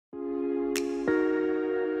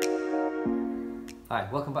Hi,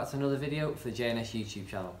 welcome back to another video for the J&S YouTube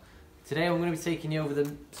channel. Today I'm going to be taking you over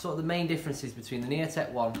the main differences between the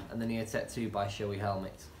Neotec 1 and the Neotec 2 by Shoei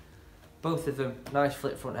helmets. Both of them nice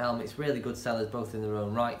flip front helmets, really good sellers both in their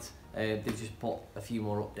own right. They've just put a few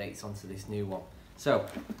more updates onto this new one. So,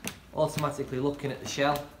 automatically looking at the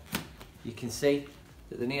shell, you can see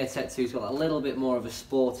that the Neotec 2's got a little bit more of a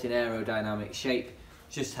sporting aerodynamic shape,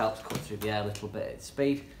 just helps cut through the air a little bit at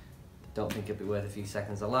speed. Don't think it'd be worth a few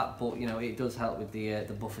seconds a lap, but you know it does help with the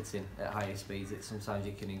buffeting at higher speeds that sometimes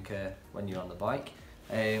you can incur when you're on the bike.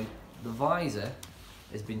 The visor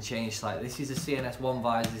has been changed slightly. This is a CNS1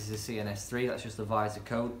 visor, this is a CNS3, that's just the visor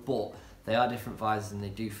code, but they are different visors and they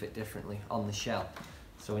do fit differently on the shell.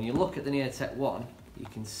 So when you look at the Neotec 1, you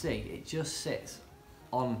can see it just sits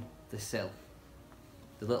on the sill.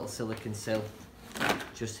 The little silicone sill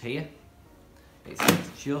just here, it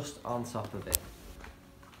sits just on top of it.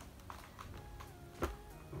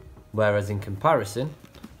 Whereas in comparison,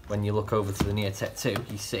 when you look over to the Neotec 2,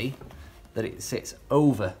 you see that it sits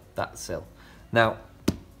over that sill. Now,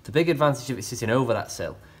 the big advantage of it sitting over that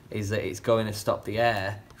sill is that it's going to stop the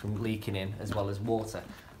air from leaking in as well as water.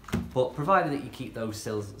 But provided that you keep those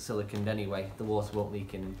sills siliconed anyway, the water won't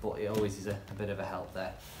leak in, but it always is a bit of a help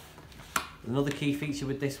there. Another key feature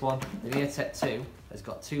with this one, the Neotec 2 has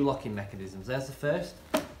got two locking mechanisms. There's the first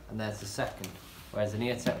and there's the second, whereas the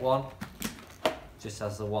Neotec 1 just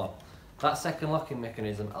has the one. That second locking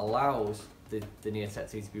mechanism allows the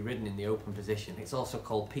Neotec 2 to be ridden in the open position. It's also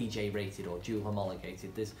called PJ rated or dual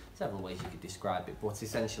homologated. There's several ways you could describe it, but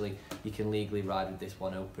essentially you can legally ride with this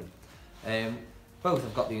one open. Both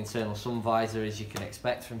have got the internal sun visor, as you can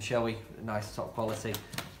expect from Shoei, nice top quality.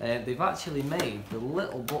 They've actually made the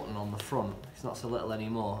little button on the front, it's not so little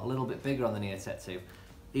anymore, a little bit bigger on the Neotec 2.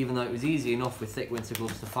 Even though it was easy enough with thick winter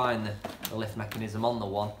gloves to find the lift mechanism on the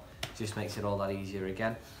one, just makes it all that easier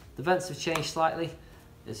again. The vents have changed slightly.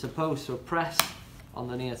 It's opposed to a press on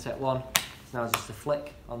the Neotec 1, it's now just a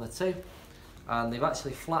flick on the 2. And they've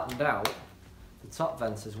actually flattened out the top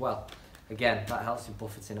vents as well. Again, that helps with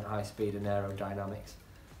buffeting at high speed and aerodynamics.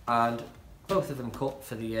 And both of them cut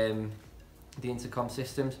for the intercom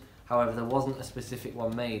systems. However, there wasn't a specific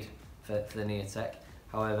one made for the Neotec.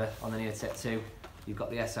 However, on the Neotec 2, you've got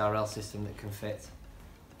the SRL system that can fit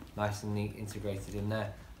nice and neat integrated in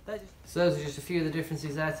there. So those are just a few of the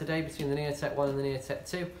differences there today between the Neotec 1 and the Neotec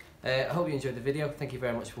 2. I hope you enjoyed the video. Thank you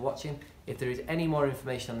very much for watching. If there is any more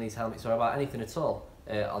information on these helmets or about anything at all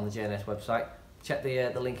on the J&S website, check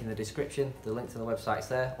the link in the description. The link to the website's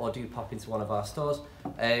there, or do pop into one of our stores.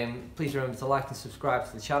 Please remember to like and subscribe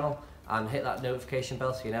to the channel and hit that notification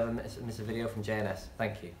bell so you never miss a video from J&S.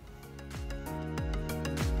 Thank you.